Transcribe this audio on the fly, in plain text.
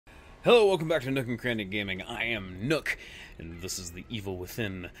Hello, welcome back to Nook and Cranny Gaming. I am Nook, and this is the Evil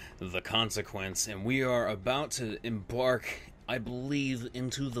Within, the Consequence, and we are about to embark, I believe,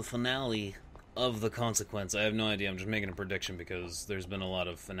 into the finale of the Consequence. I have no idea, I'm just making a prediction because there's been a lot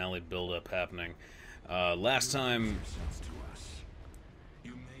of finale build-up happening. Last time...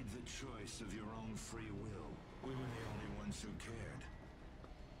 You made the choice of your own free will. We were the only ones who cared.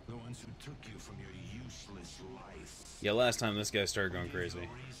 The ones who took you from your useless life. Yeah, last time this guy started going crazy. And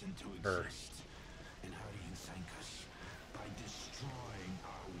how do you thank us? By destroying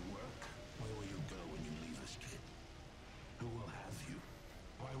our work? Where will you go when you leave us, kid? Who will have you?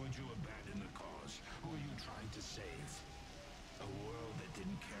 Why would you abandon the cause? Who are you trying to save? A world that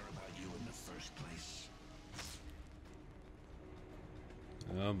didn't care about you in the first place.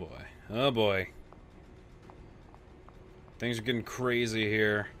 Oh boy. Oh boy. Things are getting crazy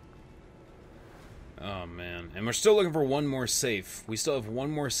here. Oh man. And we're still looking for one more safe. We still have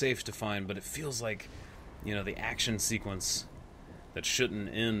one more safe to find, but it feels like, you know, the action sequence that shouldn't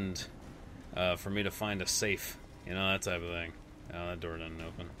end for me to find a safe. You know, that type of thing. Oh, that door doesn't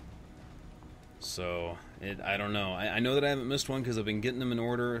open. So, I don't know. I know that I haven't missed one because I've been getting them in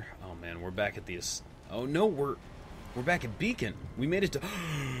order. Oh man, we're back at these... Oh no, we're back at Beacon. We made it to...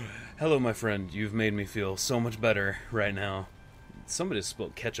 Hello, my friend. You've made me feel so much better right now. Somebody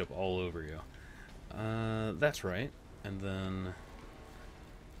spilled ketchup all over you. That's right. And then...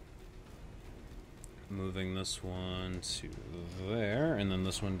 moving this one to there, and then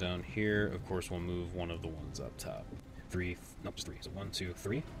this one down here. Of course, we'll move one of the ones up top. Three... Nope, just three. So 1, 2,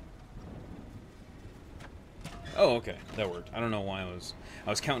 3. Oh, okay. That worked. I don't know why I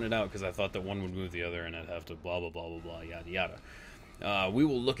was counting it out because I thought that one would move the other and I'd have to blah, blah, blah, blah, blah, yada, yada. We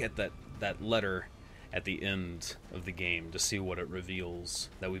will look at that letter at the end of the game to see what it reveals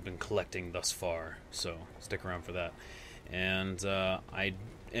that we've been collecting thus far. So, stick around for that. And I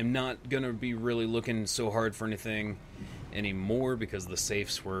am not going to be really looking so hard for anything anymore because the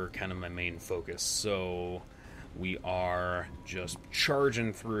safes were kind of my main focus. So, we are just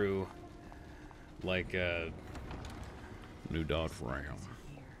charging through like a new Dodge Ram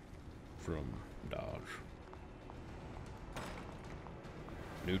from Dodge.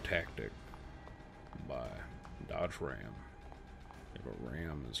 New tactic by Dodge Ram. If a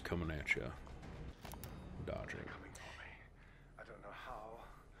Ram is coming at you, dodge it. I don't know how,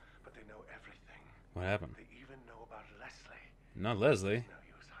 but they know everything. What happened? They even know about Leslie. Not Leslie. No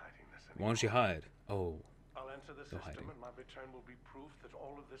use hiding this Why don't you hide? Oh. I'll enter the No system hiding. and my return will be proof that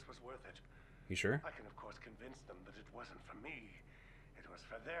all of this was worth it. You sure? I can of course convince them that it wasn't for me. It was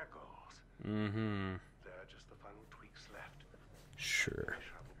for their goals. Mm-hmm. There are just the final tweaks left. Sure.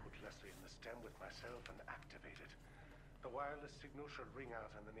 I will put Leslie in the stem with myself and activate it. The wireless signal should ring out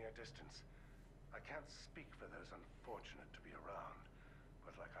in the near distance. I can't speak for those unfortunate to be around,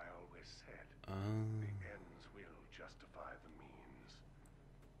 but like I always said, the ends will justify the means.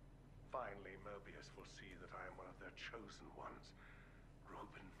 Finally, Mobius will see that I am one of their chosen ones.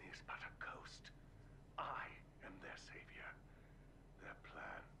 Reuben is but a ghost. I am their savior. Their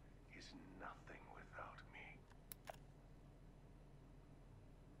plan is nothing without me.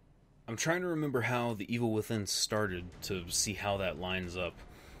 I'm trying to remember how the Evil Within started to see how that lines up.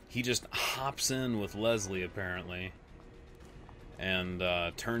 He just hops in with Leslie, apparently, and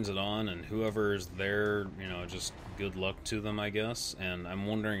turns it on, and whoever's there, you know, just good luck to them, I guess. And I'm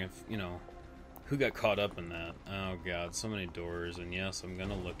wondering if, you know, who got caught up in that? Oh god, so many doors, and yes, I'm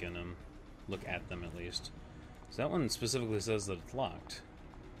gonna look in them. Look at them, at least. So that one specifically says that it's locked.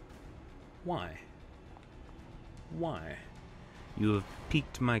 Why? Why? You have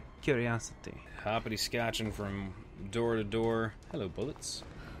piqued my curiosity. Hoppity-scotching from door to door. Hello, bullets.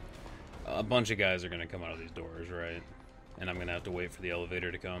 A bunch of guys are gonna come out of these doors, right? And I'm gonna have to wait for the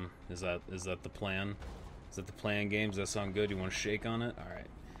elevator to come. Is that the plan? Is that the plan, game? Does that sound good? You want to shake on it? Alright.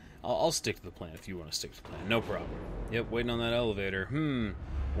 I'll stick to the plan if you want to stick to the plan. No problem. Yep, waiting on that elevator.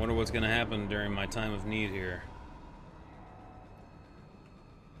 Wonder what's gonna happen during my time of need here.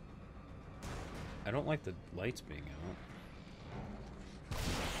 I don't like the lights being out.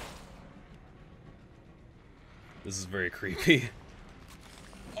 This is very creepy.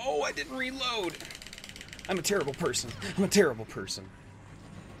 Oh, I didn't reload! I'm a terrible person. I'm a terrible person.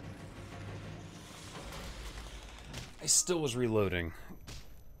 I still was reloading.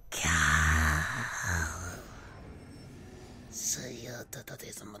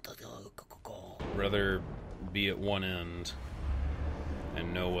 Rather be at one end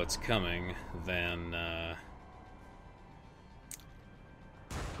and know what's coming than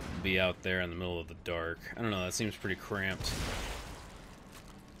be out there in the middle of the dark. I don't know, that seems pretty cramped.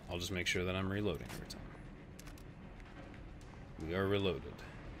 I'll just make sure that I'm reloading every time. We are reloaded.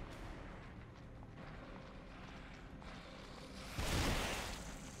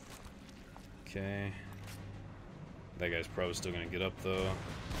 Okay. That guy's probably still gonna get up, though.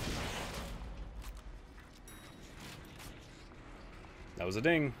 That was a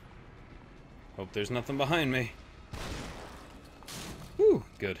ding. Hope there's nothing behind me. Whew,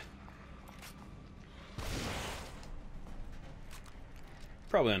 good.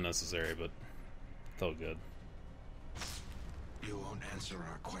 Probably unnecessary, but felt good. You won't answer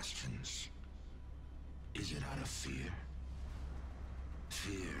our questions. Is it out of fear?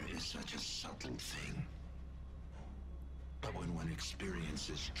 Fear is such a subtle thing. But when one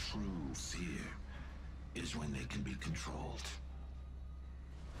experiences true fear, is when they can be controlled.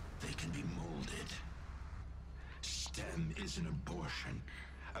 They can be molded. STEM is an abortion,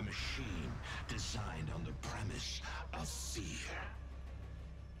 a machine designed on the premise of fear.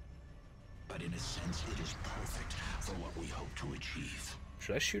 But in a sense, it is perfect for what we hope to achieve.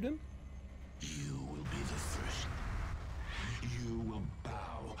 Should I shoot him? You will be the first. You will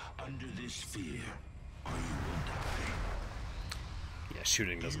bow under this fear, or you will die. Yeah,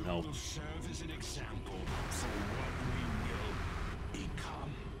 shooting doesn't help. You will serve as an example for what we will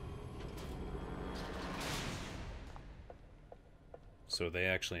become. So are they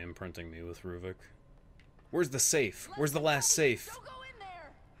actually imprinting me with Ruvik? Where's the safe? Where's the last safe? Don't go in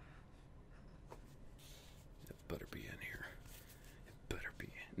there. It better be in here. It better be.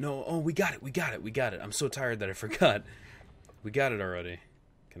 No, oh, we got it. We got it. We got it. I'm so tired that I forgot. We got it already.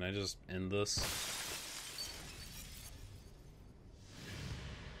 Can I just end this?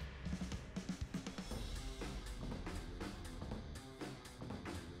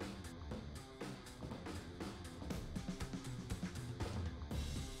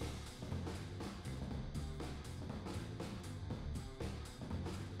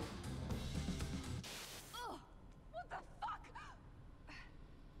 What the fuck?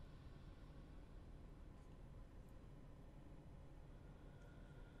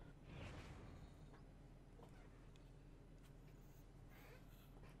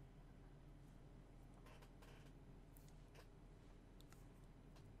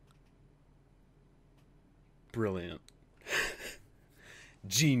 Brilliant.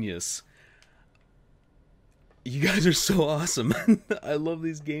 Genius. You guys are so awesome. I love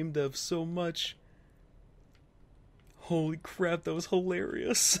these game devs so much. Holy crap, that was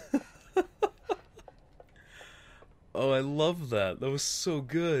hilarious. Oh, I love that. That was so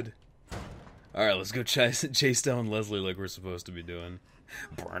good. Alright, let's go chase down Leslie like we're supposed to be doing.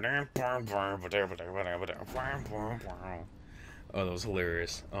 Oh, that was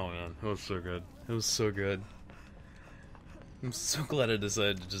hilarious. Oh man, that was so good. It was so good. I'm so glad I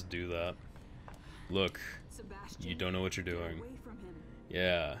decided to just do that. Look, Sebastian, you don't know what you're get doing. away from him.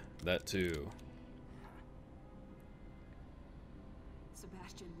 Yeah, that too.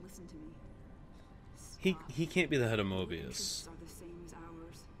 Sebastian, listen to me. He can't be the head of Your Mobius. interests are the same as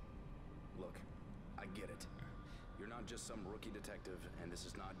ours. Look, I get it. You're not just some rookie detective, and this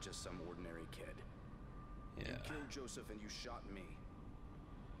is not just some ordinary kid. You Yeah. killed Joseph and you shot me.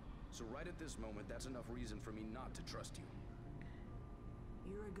 So right at this moment, that's enough reason for me not to trust you.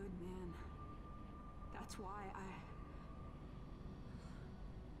 You're a good man. That's why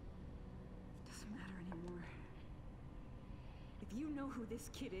It doesn't matter anymore. If you know who this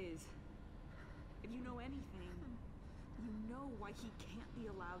kid is, if you know anything, you know why he can't be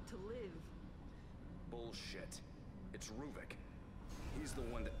allowed to live. Bullshit. It's Ruvik. He's the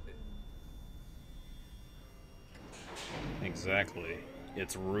one that... Exactly.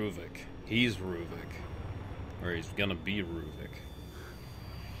 It's Ruvik. He's Ruvik. Or he's gonna be Ruvik.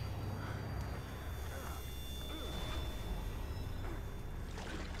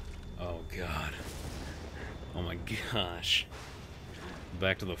 Oh god. Oh my gosh.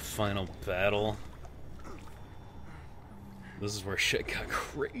 Back to the final battle. This is where shit got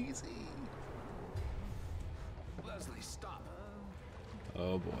crazy. Leslie, stop.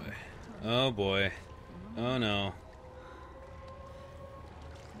 Oh boy. Oh boy. Oh no.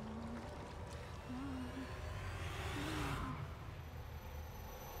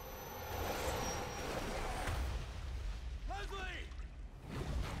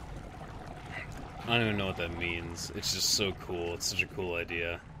 I don't even know what that means. It's just so cool. It's such a cool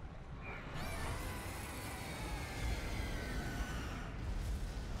idea.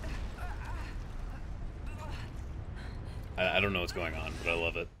 I don't know what's going on, but I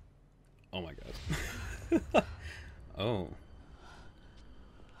love it. Oh my god. Oh.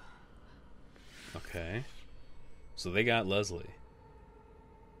 Okay. So they got Leslie.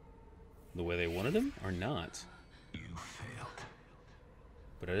 The way they wanted him, or not? You failed.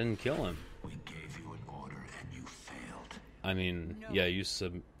 But I didn't kill him. We gave you an order and you failed. I mean, No. yeah, you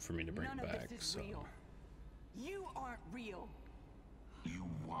said for me to bring None it of back, this is so... real. You aren't real. You You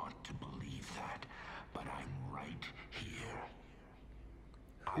want to believe that, but I'm right here.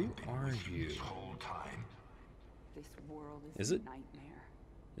 Who are you? This whole time. This world is Is a it? nightmare.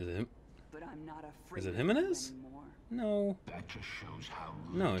 Is it him? But I'm not afraid Is it of him it you is? anymore. No. That just shows how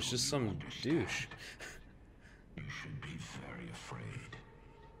No, it's little just you some understand. douche. You should be very afraid.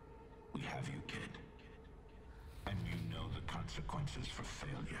 We have you, kid. And you know the consequences for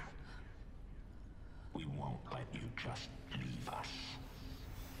failure. We won't let you just leave us.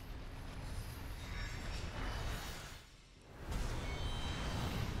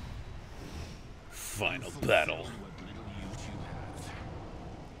 Final battle. What little youth you have.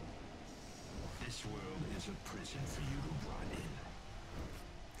 This world is a prison for you to rot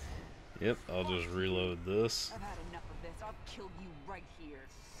in. Yep, I'll just reload this. I've had enough of this. I'll kill you right here.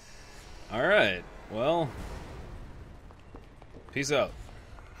 Alright, well. Peace out.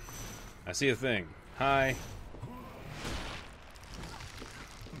 I see a thing. Hi.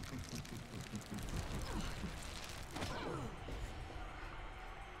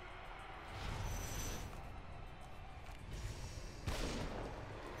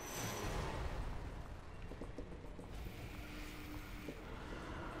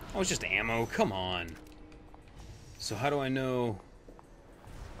 Oh, it's just ammo. Come on. So how do I know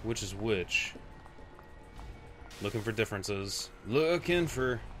which is which? Looking for differences. Looking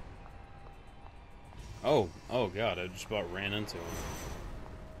for... Oh god, I just about ran into him.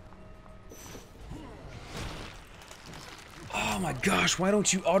 Oh my gosh, why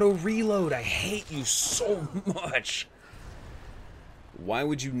don't you auto-reload? I hate you so much. Why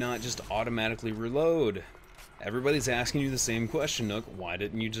would you not just automatically reload? Everybody's asking you the same question, Nook. Why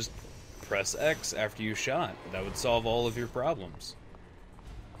didn't you just press X after you shot? That would solve all of your problems.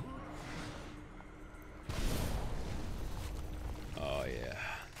 Oh yeah,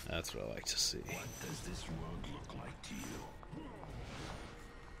 that's what I like to see. What does this world look like to you?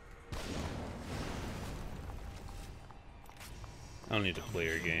 I don't need to play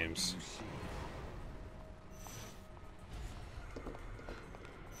your games.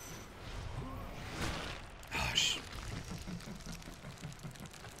 Gosh.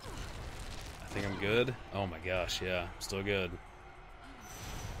 I think I'm good. Oh my gosh, yeah, I'm still good.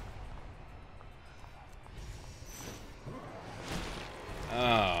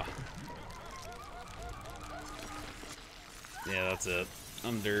 Ah. Yeah, that's it.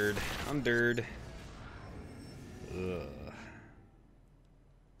 I'm dirred. I'm dirred. Ugh.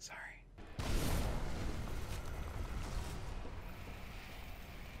 Sorry.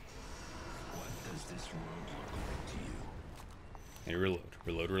 What does this world look like to you? Hey, reload.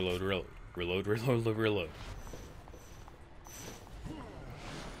 Reload, reload, reload. Reload, reload, reload.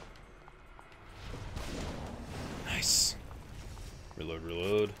 Nice. Reload,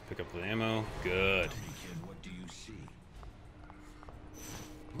 reload. Pick up the ammo. Good. Tell me, kid, what do you see?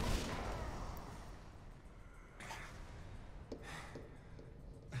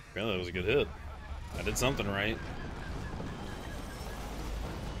 Apparently that was a good hit. I did something right.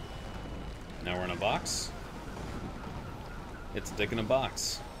 Now we're in a box. It's a dick in a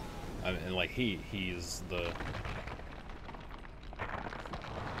box. I mean, like he's the...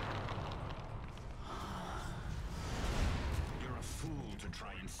 You're a fool to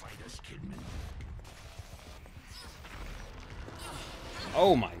try and fight us, Kidman.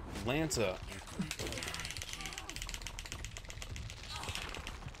 Oh my Lanta.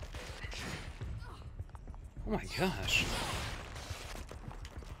 Oh my gosh.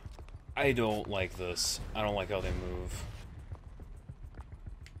 I don't like this. I don't like how they move.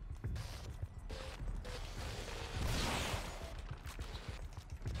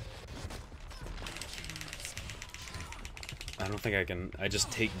 I don't think I can... I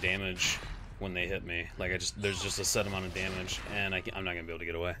just take damage when they hit me. Like, there's just a set amount of damage, and I'm not gonna be able to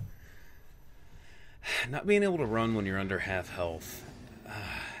get away. Not being able to run when you're under half health,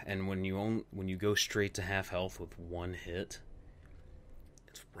 and when you go straight to half health with one hit,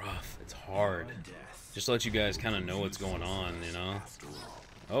 it's rough. It's hard. Just to let you guys kind of know what's going on, you know?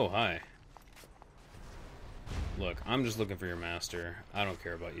 Oh, hi. Look, I'm just looking for your master. I don't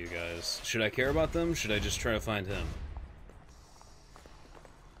care about you guys. Should I care about them? Should I just try to find him?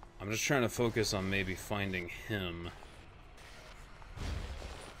 I'm just trying to focus on maybe finding him.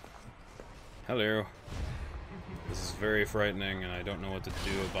 Hello. This is very frightening, and I don't know what to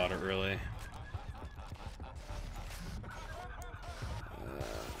do about it, really.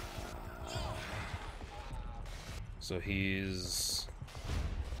 So he's...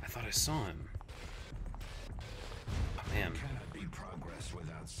 I thought I saw him. Oh, man. Cannot be progress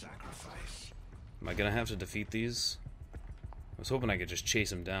without sacrifice. Am I gonna have to defeat these? I was hoping I could just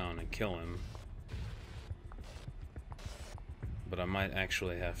chase him down and kill him. but I might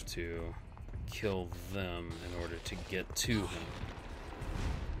actually have to kill them in order to get to him.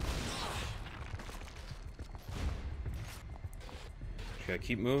 Just gotta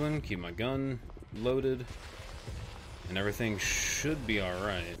keep moving, keep my gun loaded, and everything should be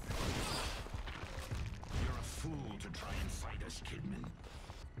alright. You're a fool to try and fight us, Kidman.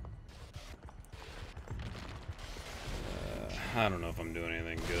 I don't know if I'm doing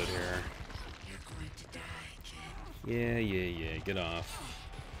anything good here. You're going to die, kid. Yeah, get off.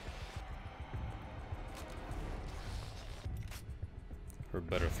 Heard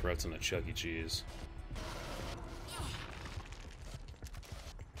better threats than a Chuck E. Cheese.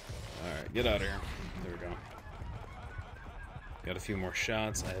 Alright, get out of here. There we go. Got a few more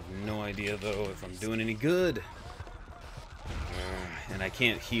shots. I have no idea, though, if I'm doing any good. And I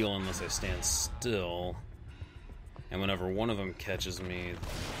can't heal unless I stand still. And whenever one of them catches me,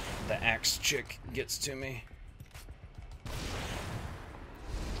 the axe chick gets to me.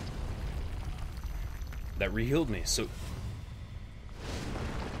 That re-healed me, so...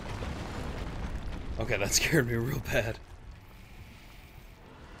 Okay, that scared me real bad.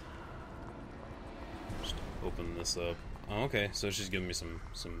 Just open this up. Oh, okay, so she's giving me some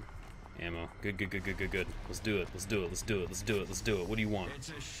ammo. Good. Let's do it. What do you want? It's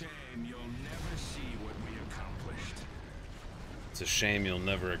a shame you'll never see what we accomplished. It's a shame you'll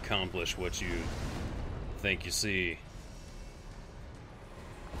never accomplish what you think you see.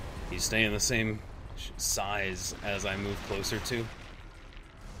 He's staying the same size as I move closer to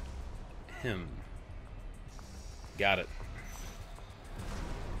him. Got it.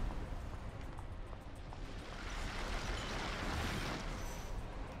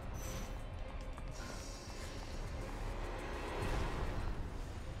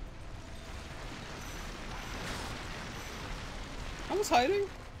 I was hiding.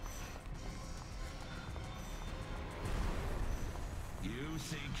 You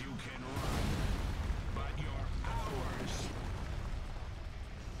think you can run, but you're ours.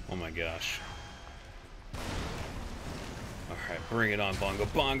 Oh my gosh. Alright, bring it on, Bongo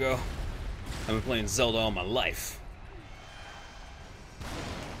Bongo. I've been playing Zelda all my life.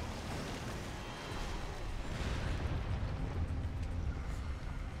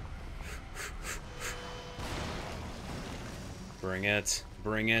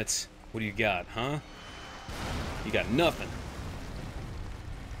 Bring it. What do you got, huh? You got nothing.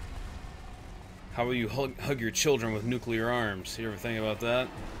 How will you hug your children with nuclear arms? You ever think about that?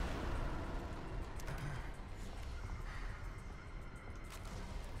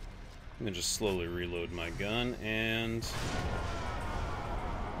 I'm gonna just slowly reload my gun and...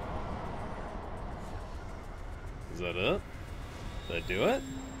 Is that it? Did I do it?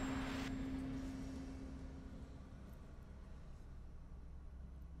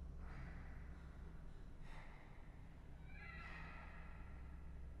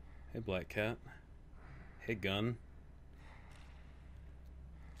 Hey, Black Cat. Hey, gun.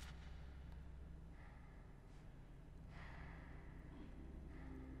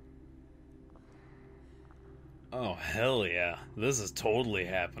 Oh, hell yeah. This is totally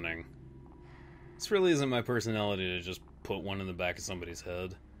happening. This really isn't my personality to just put one in the back of somebody's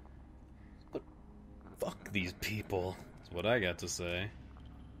head. But fuck these people, is what I got to say.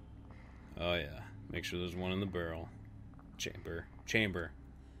 Oh yeah, make sure there's one in the barrel. Chamber.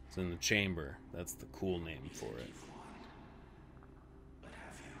 It's in the chamber. That's the cool name for it. But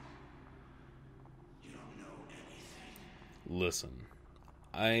have you? You don't know anything. Listen,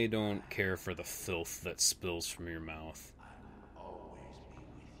 I don't care for the filth that spills from your mouth. I'll always be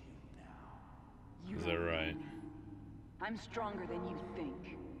with you now. Is that right? I'm stronger than you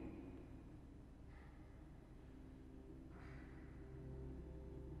think.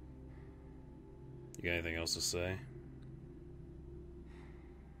 You got anything else to say?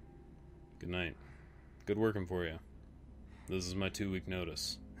 Good night. Good working for you. This is my 2-week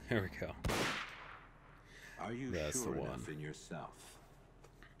notice. There we go. Are you That's sure the one. enough in yourself?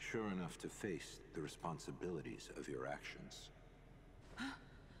 Sure enough to face the responsibilities of your actions?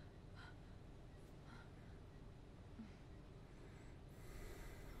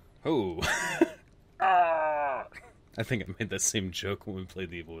 Oh. I think I made that same joke when we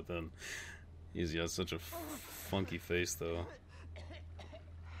played The Evil Within. He has such a funky face, though.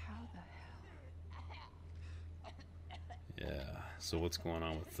 How the hell? Yeah, so what's going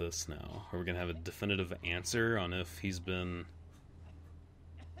on with this now? Are we gonna have a definitive answer on if he's been,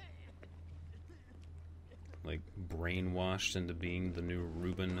 like, brainwashed into being the new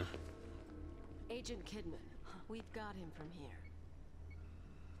Reuben? Agent Kidman, we've got him from here.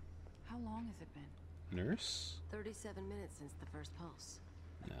 How long has it been? Nurse? 37 minutes since the first pulse.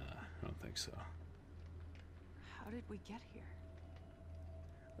 Nah, I don't think so. How did we get here?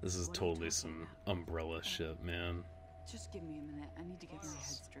 This is What are you totally talking some about? umbrella shit, man. Just give me a minute. I need to get my head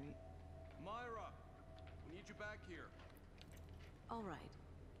straight. Myra, we need you back here. All right.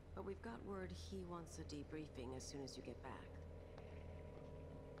 But we've got word he wants a debriefing as soon as you get back.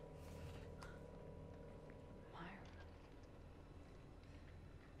 Myra.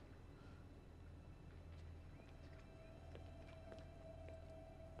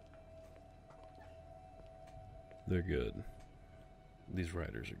 They're good. These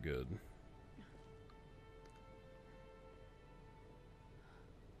writers are good.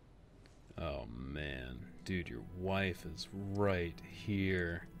 Oh man, dude, your wife is right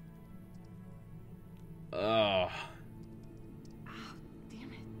here. Ah, Ah,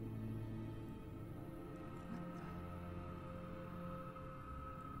 damn it.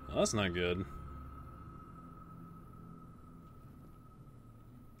 well, that's not good.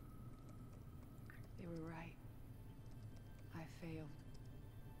 They were right. I failed.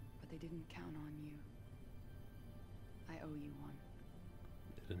 But they didn't count on you. I owe you one.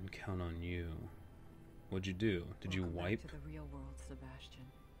 They didn't count on you. What'd you do? Did you Welcome back wipe? to the real world, Sebastian.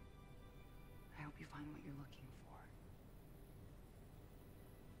 I hope you find what you're looking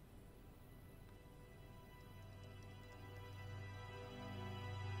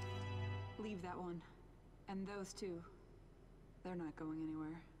for. Leave that one. And those two. They're not going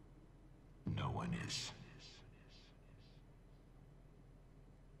anywhere. No one is.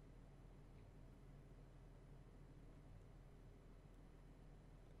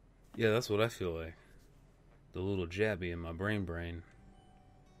 Yeah, that's what I feel like. The little jabby in my brain.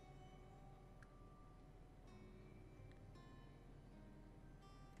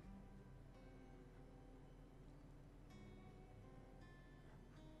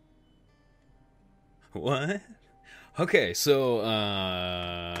 What? Okay, so,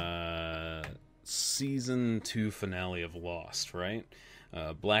 season 2 finale of Lost, right?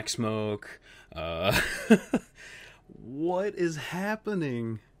 Black Smoke, what is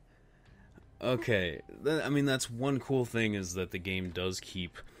happening? Okay, I mean, that's one cool thing, is that the game does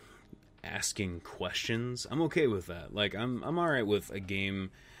keep asking questions. I'm okay with that. Like, I'm alright with a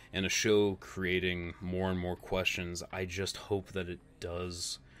game and a show creating more and more questions. I just hope that it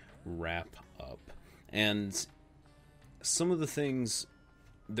does wrap up. And some of the things,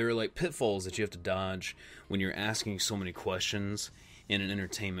 there are like pitfalls that you have to dodge when you're asking so many questions in an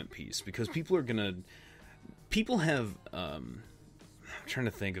entertainment piece, because people have I'm trying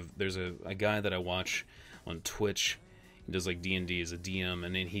to think of, there's a guy that I watch on Twitch. He does like D&D as a DM,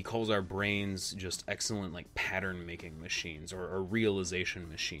 and then he calls our brains just excellent like pattern making machines, or realization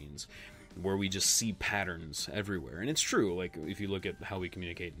machines, where we just see patterns everywhere. And it's true, like if you look at how we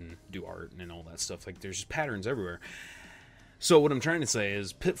communicate and do art and all that stuff, like there's just patterns everywhere. So what I'm trying to say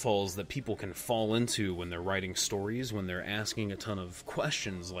is pitfalls that people can fall into when they're writing stories, when they're asking a ton of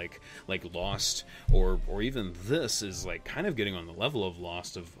questions, like Lost, or even this is like kind of getting on the level of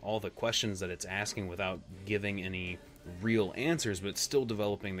Lost, of all the questions that it's asking without giving any real answers, but still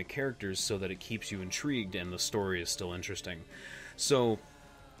developing the characters so that it keeps you intrigued and the story is still interesting. So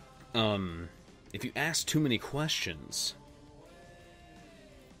if you ask too many questions,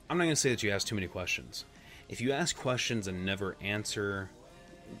 I'm not going to say that you ask too many questions. If you ask questions and never answer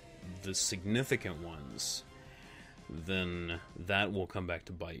the significant ones, then that will come back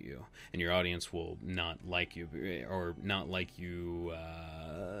to bite you, and your audience will not like you, or not like you,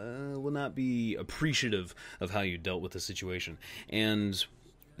 will not be appreciative of how you dealt with the situation. And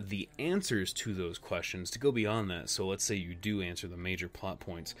the answers to those questions, to go beyond that, so let's say you do answer the major plot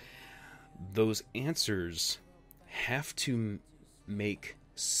points, those answers have to make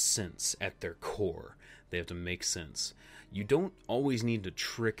sense at their core. They have to make sense. You don't always need to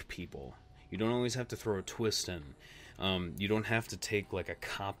trick people. You don't always have to throw a twist in. You don't have to take like a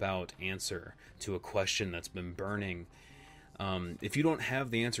cop-out answer to a question that's been burning. If you don't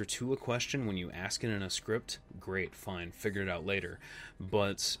have the answer to a question when you ask it in a script, great, fine, figure it out later.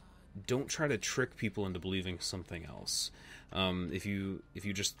 But don't try to trick people into believing something else. If you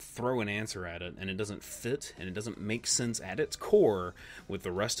just throw an answer at it and it doesn't fit and it doesn't make sense at its core with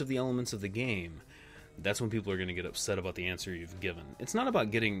the rest of the elements of the game, that's when people are going to get upset about the answer you've given. It's not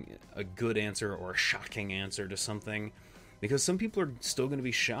about getting a good answer or a shocking answer to something, because some people are still going to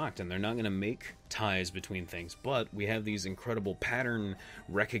be shocked and they're not going to make ties between things. But we have these incredible pattern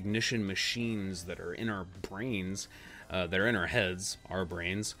recognition machines that are in our brains, that are in our heads, our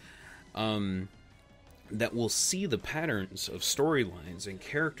brains, that will see the patterns of storylines and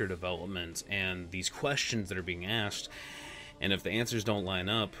character development and these questions that are being asked. And if the answers don't line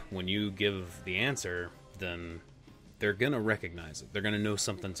up when you give the answer, then they're going to recognize it. They're going to know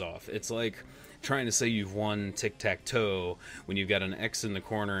something's off. It's like trying to say you've won tic-tac-toe when you've got an X in the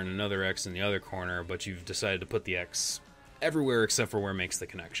corner and another X in the other corner, but you've decided to put the X everywhere except for where it makes the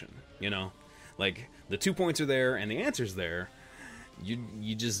connection, you know? Like, the 2 points are there and the answer's there. You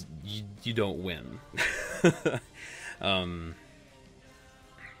don't win.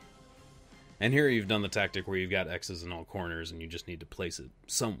 And here you've done the tactic where you've got X's in all corners and you just need to place it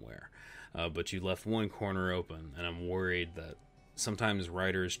somewhere. But you left one corner open, and I'm worried that sometimes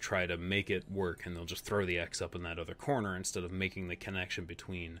writers try to make it work and they'll just throw the X up in that other corner instead of making the connection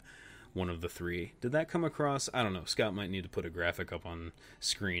between one of the three. Did that come across? I don't know. Scott might need to put a graphic up on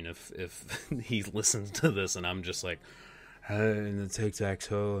screen if he listens to this and I'm just like, hey, and the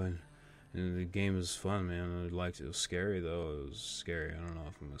tic-tac-toe, and the game is fun, man. I liked it. It was scary, though. It was scary. I don't know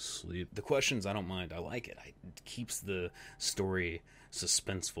if I'm asleep. The questions, I don't mind. I like it. It keeps the story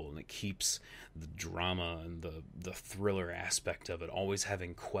suspenseful, and it keeps the drama and the thriller aspect of it always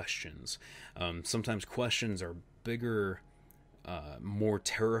having questions. Sometimes questions are bigger, more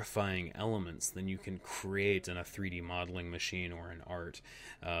terrifying elements than you can create in a 3D modeling machine or in art.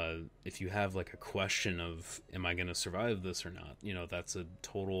 If you have like a question of, am I going to survive this or not? You know, that's a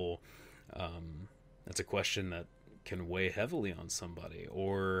total... that's a question that can weigh heavily on somebody.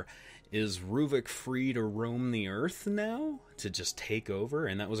 Or is Ruvik free to roam the earth now? To just take over?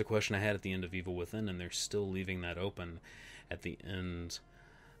 And that was a question I had at the end of Evil Within, and they're still leaving that open at the end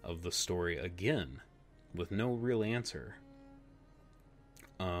of the story again, with no real answer.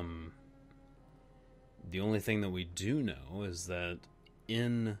 The only thing that we do know is that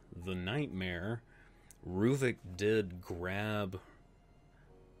in the nightmare, Ruvik did grab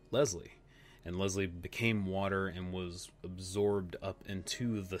Leslie, and Leslie became water and was absorbed up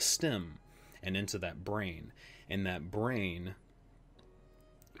into the stem and into that brain, and that brain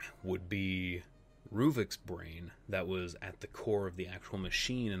would be Ruvik's brain that was at the core of the actual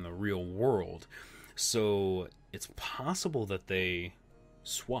machine in the real world. So it's possible that they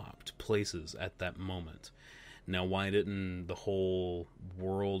swapped places at that moment. Now, why didn't the whole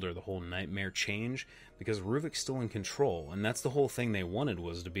world or the whole nightmare change? Because Ruvik's still in control, and that's the whole thing they wanted,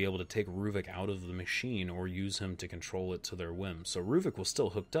 was to be able to take Ruvik out of the machine or use him to control it to their whim. So Ruvik was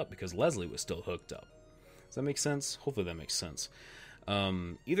still hooked up because Leslie was still hooked up. Does that make sense? Hopefully that makes sense.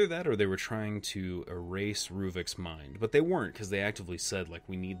 Either that or they were trying to erase Ruvik's mind, but they weren't, because they actively said, like,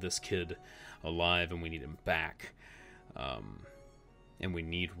 we need this kid alive and we need him back. And we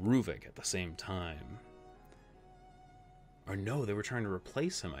need Ruvik at the same time. Or no, they were trying to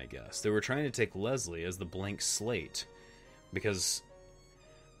replace him, I guess. They were trying to take Leslie as the blank slate, because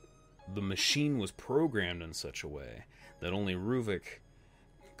the machine was programmed in such a way that only Ruvik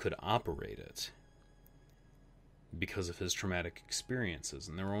could operate it because of his traumatic experiences.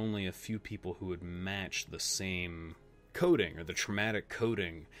 And there were only a few people who would match the same coding, or the traumatic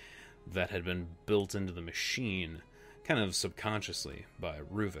coding that had been built into the machine, kind of subconsciously, by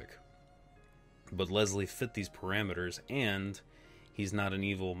Ruvik. But Leslie fit these parameters, and he's not an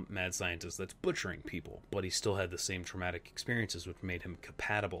evil mad scientist that's butchering people, but he still had the same traumatic experiences, which made him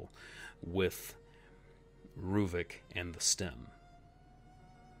compatible with Ruvik and the stem.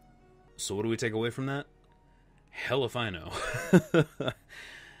 So what do we take away from that? Hell if I know.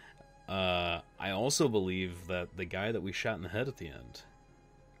 I also believe that the guy that we shot in the head at the end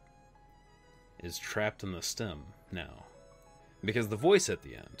is trapped in the stem now. Because the voice at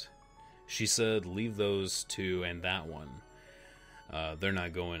the end, she said, leave those two and that one. They're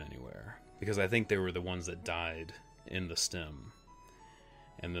not going anywhere. Because I think they were the ones that died in the stem.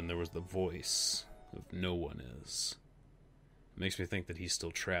 And then there was the voice of no one is. Makes me think that he's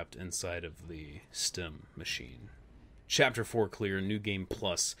still trapped inside of the stem machine. Chapter 4 clear, New Game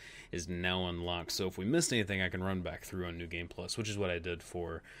Plus is now unlocked. So if we missed anything, I can run back through on New Game Plus, which is what I did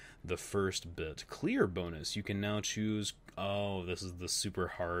for the first bit. Clear bonus, you can now choose... Oh, this is the super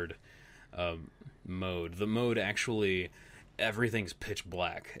hard mode. The mode actually... Everything's pitch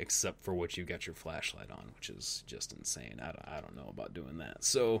black except for what you got your flashlight on, which is just insane. I don't know about doing that.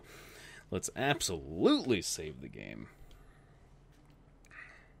 So let's absolutely save the game.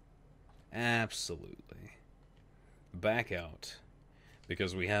 Absolutely. Back out,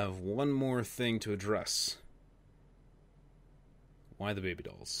 because we have one more thing to address. Why the baby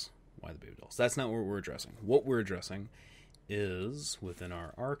dolls? Why the baby dolls? That's not what we're addressing. What we're addressing is within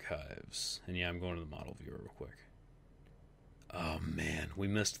our archives. And yeah, I'm going to the model viewer real quick. Oh man, we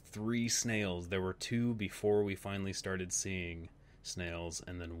missed 3 snails. There were 2 before we finally started seeing snails,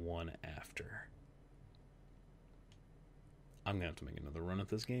 and then 1 after. I'm gonna have to make another run at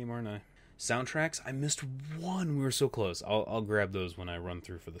this game, aren't I? Soundtracks, I missed 1. We were so close. I'll grab those when I run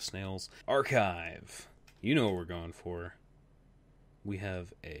through for the snails. Archive. You know what we're going for. We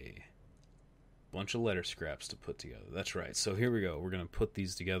have a bunch of letter scraps to put together. That's right. So here we go. We're going to put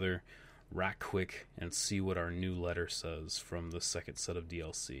these together right quick and see what our new letter says from the second set of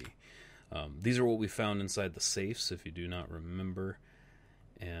DLC. These are what we found inside the safes, if you do not remember.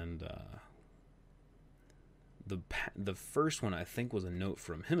 And the first one, I think, was a note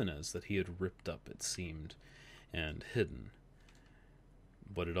from Jimenez that he had ripped up, it seemed, and hidden.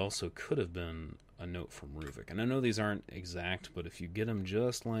 But it also could have been a note from Ruvik. And I know these aren't exact, but if you get them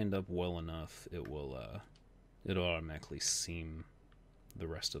just lined up well enough, it'll automatically seam the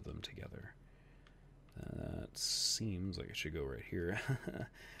rest of them together. That seems like it should go right here.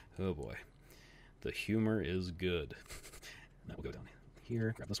 Oh boy. The humor is good. Now we'll go down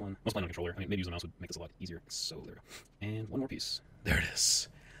here, grab this one. Most playing on a controller. I mean, maybe using a mouse would make this a lot easier. So there we go. And one more piece. There it is.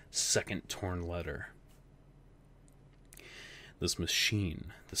 Second torn letter. This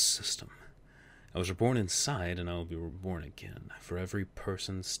machine, this system. I was reborn inside, and I will be reborn again. For every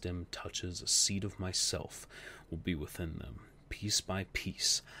person STEM touches, a seed of myself will be within them. Piece by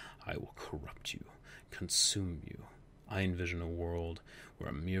piece, I will corrupt you, consume you. I envision a world where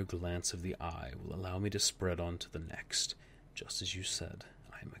a mere glance of the eye will allow me to spread on to the next. Just as you said,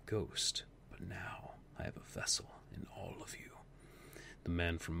 I am a ghost, but now I have a vessel in all of you. The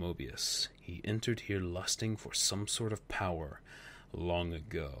man from Mobius, he entered here lusting for some sort of power long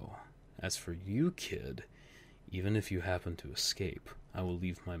ago. As for you, kid, even if you happen to escape, I will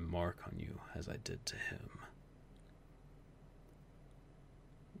leave my mark on you as I did to him.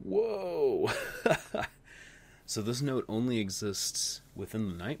 Whoa! So this note only exists within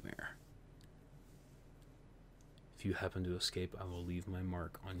the nightmare. If you happen to escape, I will leave my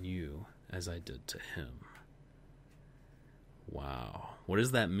mark on you as I did to him. Wow. What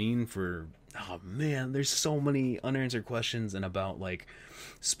does that mean for... Oh man, there's so many unanswered questions, and about, like,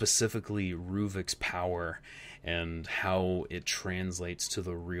 specifically Ruvik's power and how it translates to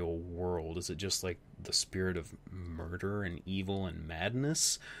the real world. Is it just like the spirit of murder and evil and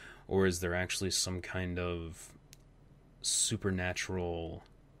madness? Or is there actually some kind of supernatural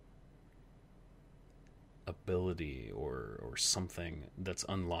ability or something that's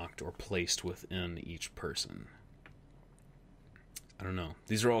unlocked or placed within each person? I don't know.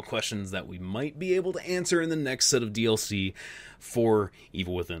 These are all questions that we might be able to answer in the next set of DLC for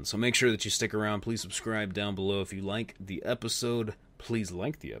Evil Within. So make sure that you stick around. Please subscribe down below if you like the episode. Please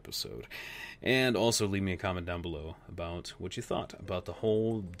like the episode. And also leave me a comment down below about what you thought about the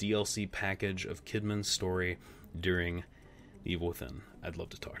whole DLC package of Kidman's story during Evil Within. I'd love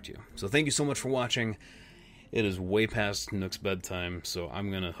to talk to you. So thank you so much for watching. It is way past Nook's bedtime, so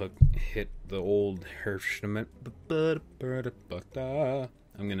I'm gonna hit the old Hirschman.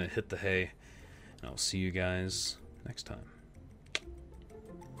 I'm gonna hit the hay, and I'll see you guys next time.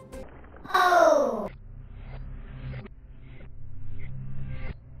 Oh!